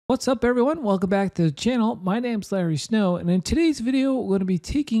What's up everyone? Welcome back to the channel. My name's Larry Snow, and in today's video we're going to be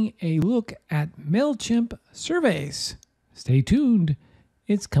taking a look at Mailchimp surveys. Stay tuned.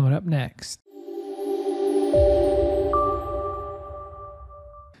 It's coming up next.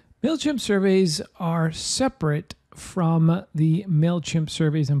 Mailchimp surveys are separate from the Mailchimp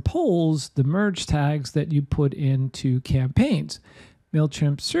surveys and polls, the merge tags that you put into campaigns.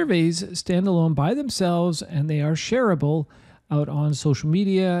 Mailchimp surveys stand alone by themselves, and they are shareable out on social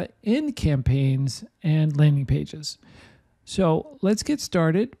media, in campaigns, and landing pages. So let's get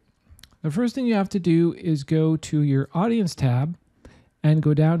started. The first thing you have to do is go to your audience tab and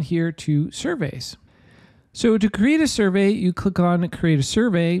go down here to surveys. So to create a survey, you click on create a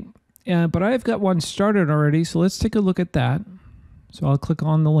survey, but I've got one started already, so let's take a look at that. So I'll click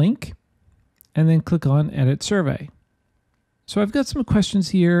on the link and then click on edit survey. So I've got some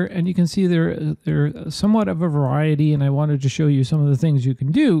questions here, and you can see they're somewhat of a variety, and I wanted to show you some of the things you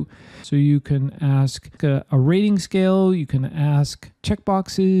can do. So you can ask a rating scale, you can ask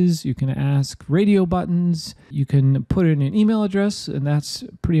checkboxes, you can ask radio buttons, you can put in an email address, and that's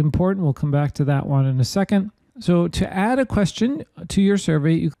pretty important. We'll come back to that one in a second. So to add a question to your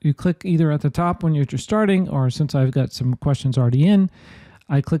survey, you click either at the top when you're just starting, or since I've got some questions already in,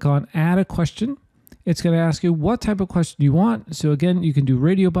 I click on add a question. It's going to ask you what type of question you want. So again, you can do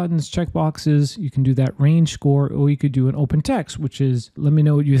radio buttons, checkboxes, you can do that range score, or you could do an open text, which is let me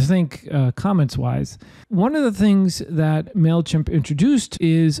know what you think comments-wise. One of the things that Mailchimp introduced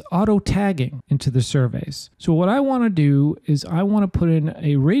is auto tagging into the surveys. So what I want to do is I want to put in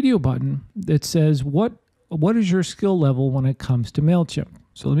a radio button that says what is your skill level when it comes to Mailchimp.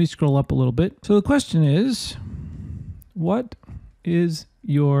 So let me scroll up a little bit. So the question is, what is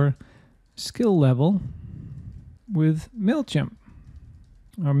your skill level with Mailchimp,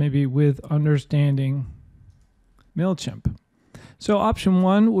 or maybe with understanding Mailchimp? So option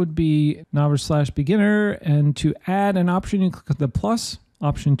one would be novice/beginner, and to add an option you click on the plus.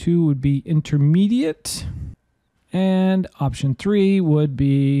 Option two would be intermediate, and option three would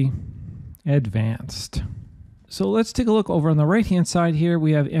be advanced. So let's take a look over on the right hand side here.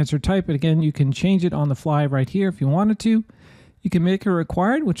 We have answer type, and again you can change it on the fly right here if you wanted to. You can make it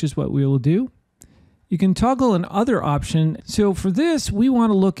required, which is what we will do. You can toggle an other option. So for this, we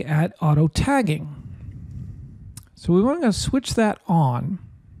want to look at auto tagging. So we want to switch that on.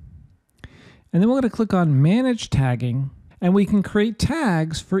 And then we're going to click on manage tagging, and we can create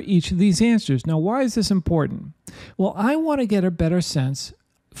tags for each of these answers. Now, why is this important? Well, I want to get a better sense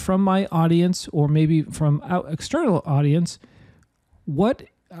from my audience, or maybe from external audience, what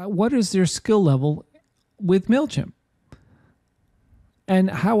is their skill level with Mailchimp? And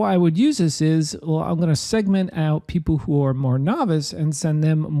how I would use this is, well, I'm going to segment out people who are more novice and send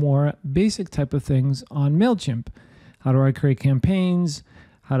them more basic type of things on Mailchimp. How do I create campaigns?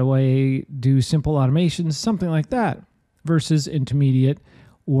 How do I do simple automations? Something like that, versus intermediate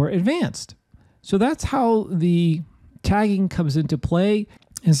or advanced. So that's how the tagging comes into play,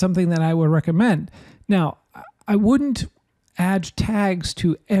 and something that I would recommend. Now, I wouldn't add tags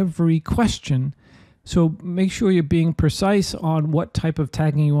to every question. So make sure you're being precise on what type of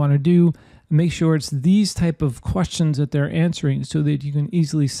tagging you want to do. Make sure it's these type of questions that they're answering, so that you can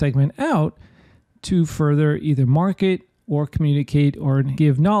easily segment out to further either market or communicate or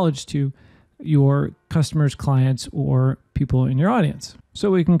give knowledge to your customers, clients, or people in your audience. So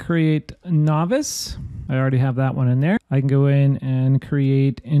we can create a novice. I already have that one in there. I can go in and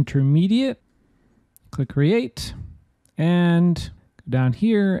create intermediate, click create, and down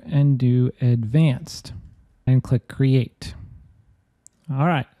here and do advanced and click create. All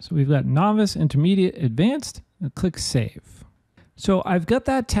right, so we've got novice, intermediate, advanced, and click save. So I've got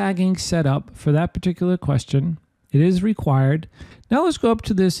that tagging set up for that particular question. It is required. Now let's go up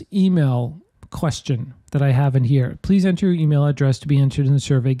to this email question that I have in here. Please enter your email address to be entered in the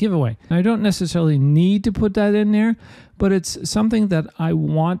survey giveaway. Now, I don't necessarily need to put that in there, but it's something that I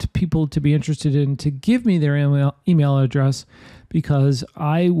want people to be interested in, to give me their email address, because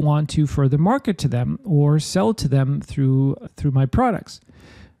I want to further market to them or sell to them through my products.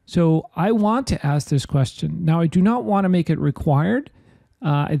 So I want to ask this question. Now, I do not want to make it required.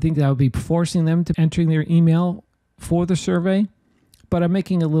 I think that would be forcing them to entering their email for the survey. But I'm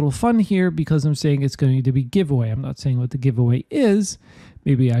making a little fun here because I'm saying it's going to be giveaway. I'm not saying what the giveaway is.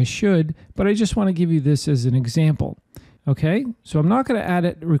 Maybe I should, but I just want to give you this as an example. Okay, so I'm not going to add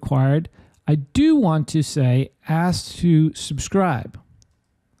it required. I do want to say ask to subscribe.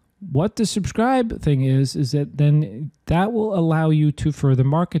 What the subscribe thing is that then that will allow you to further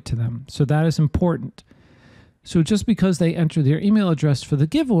market to them. So that is important. So just because they enter their email address for the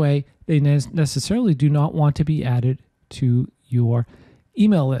giveaway, they necessarily do not want to be added to your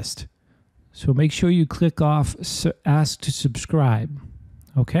email list. So make sure you click off ask to subscribe.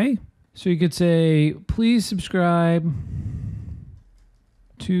 Okay? So you could say, please subscribe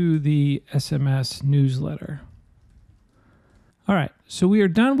to the SMS newsletter. All right, so we are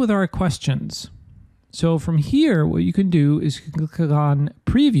done with our questions. So from here, what you can do is you can click on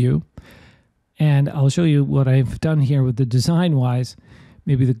preview, and I'll show you what I've done here with the design-wise.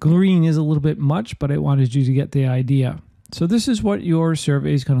 Maybe the green is a little bit much, but I wanted you to get the idea. So this is what your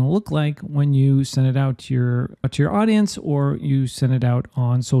survey is going to look like when you send it out to your audience, or you send it out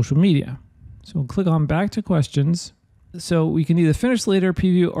on social media. So we'll click on back to questions. So we can either finish later,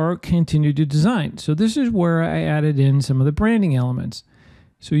 preview, or continue to design. So this is where I added in some of the branding elements.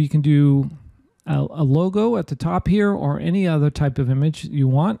 So you can do a logo at the top here, or any other type of image you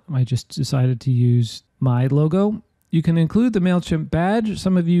want. I just decided to use my logo. You can include the Mailchimp badge.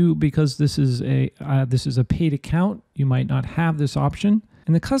 Some of you, because this is a paid account, you might not have this option.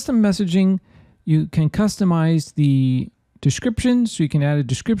 In the custom messaging, you can customize the description, so you can add a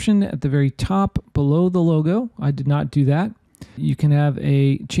description at the very top below the logo. I did not do that. You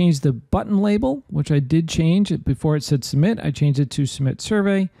can change the button label, which I did change. Before it said submit, I changed it to submit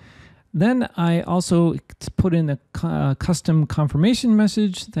survey. Then I also put in a custom confirmation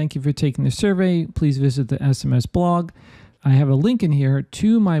message. Thank you for taking the survey. Please visit the SMS blog. I have a link in here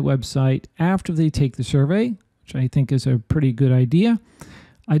to my website after they take the survey, which I think is a pretty good idea.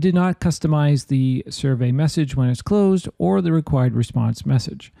 I did not customize the survey message when it's closed, or the required response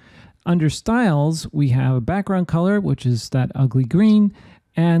message. Under styles, we have a background color, which is that ugly green,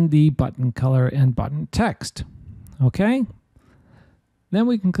 and the button color and button text. Okay? Then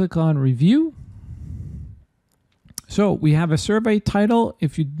we can click on review. So we have a survey title.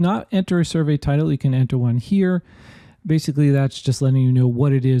 If you do not enter a survey title, you can enter one here. Basically, that's just letting you know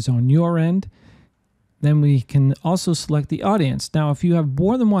what it is on your end. Then we can also select the audience. Now, if you have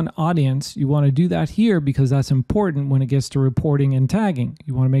more than one audience, you want to do that here, because that's important when it gets to reporting and tagging.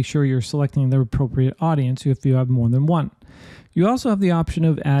 You want to make sure you're selecting the appropriate audience if you have more than one. You also have the option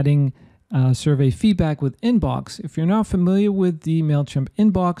of adding survey feedback with inbox. If you're not familiar with the Mailchimp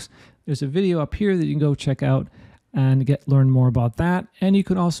inbox, there's a video up here that you can go check out and learn more about that. And you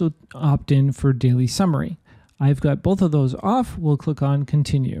can also opt in for daily summary. I've got both of those off. We'll click on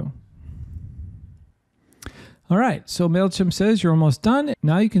continue. All right, so Mailchimp says you're almost done.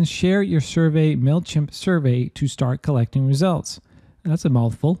 Now you can share your Mailchimp survey to start collecting results. That's a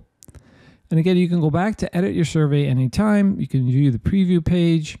mouthful. And again, you can go back to edit your survey anytime. You can view the preview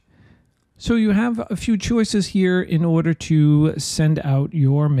page. So you have a few choices here in order to send out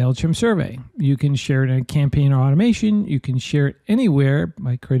your Mailchimp survey. You can share it in a campaign or automation. You can share it anywhere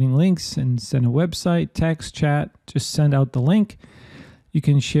by creating links and send a website, text, chat, just send out the link. You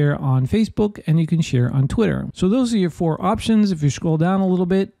can share on Facebook, and you can share on Twitter. So those are your 4 options. If you scroll down a little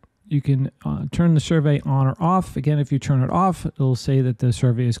bit, you can turn the survey on or off. Again, if you turn it off, it'll say that the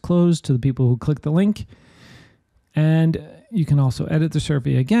survey is closed to the people who click the link. And you can also edit the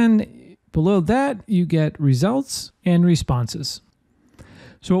survey again. Below that, you get results and responses.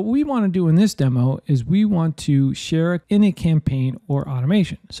 So what we want to do in this demo is we want to share it in a campaign or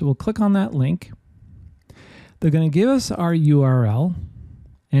automation. So we'll click on that link. They're going to give us our URL,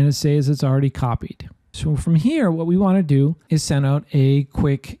 and it says it's already copied. So from here, what we want to do is send out a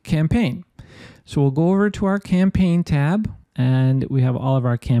quick campaign. So we'll go over to our campaign tab, and we have all of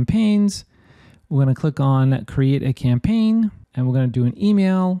our campaigns. We're going to click on create a campaign, and we're going to do an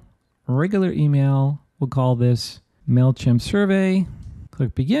email. Regular email. We'll call this Mailchimp survey.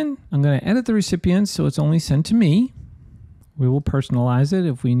 Click begin. I'm going to edit the recipient so it's only sent to me. We will personalize it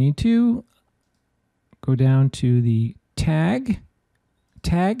if we need to. Go down to the tag,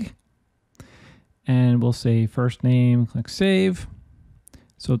 and we'll say first name, click save.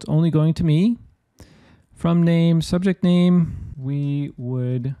 So it's only going to me. From name, subject name, we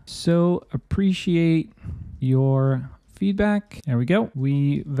would so appreciate your feedback. There we go.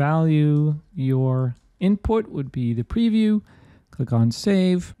 We value your input would be the preview. Click on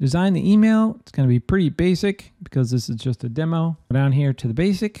save. Design the email. It's going to be pretty basic because this is just a demo. Go down here to the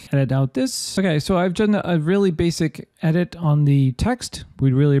basic. Edit out this. Okay, so I've done a really basic edit on the text.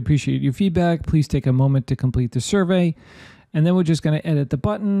 We'd really appreciate your feedback. Please take a moment to complete the survey. And then we're just going to edit the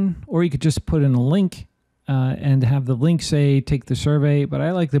button, or you could just put in a link and have the link say take the survey, but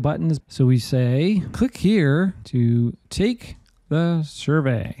I like the buttons. So we say click here to take the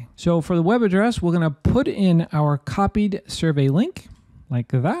survey. So for the web address, we're going to put in our copied survey link like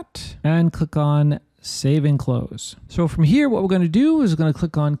that and click on save and close. So from here, what we're going to do is we're going to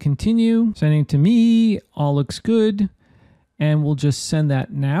click on continue, sending to me, all looks good. and we'll just send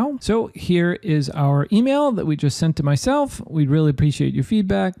that now. So here is our email that we just sent to myself. We'd really appreciate your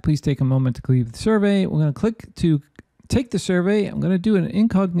feedback. Please take a moment to complete the survey. We're going to click to take the survey. I'm going to do an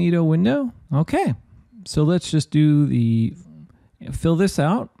incognito window. Okay, so let's just do the fill this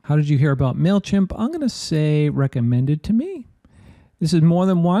out. How did you hear about Mailchimp? I'm going to say recommended to me. This is more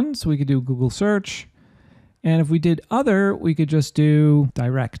than one, so we could do Google search. And if we did other, we could just do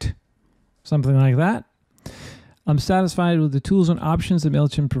direct, something like that. I'm satisfied with the tools and options that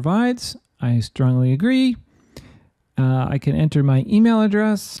Mailchimp provides. I strongly agree. I can enter my email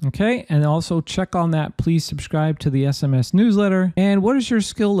address, okay, and also check on that. Please subscribe to the SMS newsletter. And what is your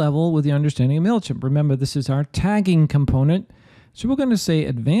skill level with the understanding of Mailchimp? Remember, this is our tagging component. So we're going to say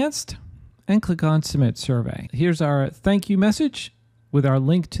advanced and click on submit survey. Here's our thank you message with our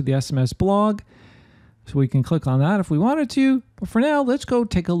link to the SMS blog. So we can click on that if we wanted to. But for now, let's go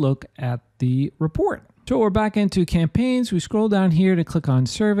take a look at the report. So we're back into campaigns. We scroll down here to click on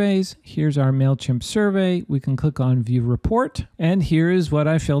surveys. Here's our Mailchimp survey. We can click on view report. And here is what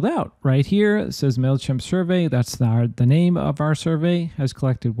I filled out. Right here, it says Mailchimp survey. That's the name of our survey. Has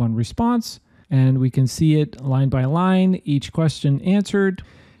collected 1 response. And we can see it line by line, each question answered.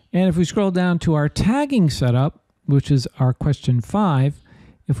 And if we scroll down to our tagging setup, which is our question 5,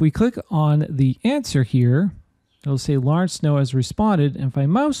 if we click on the answer here, it'll say Lawrence Snow has responded. And if I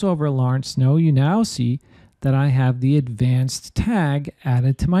mouse over Lawrence Snow, you now see that I have the advanced tag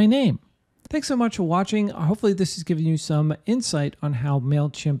added to my name. Thanks so much for watching. Hopefully this has given you some insight on how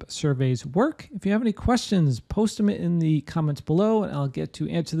Mailchimp surveys work. If you have any questions, post them in the comments below and I'll get to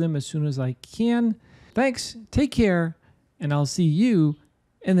answer them as soon as I can. Thanks, take care, and I'll see you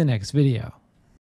in the next video.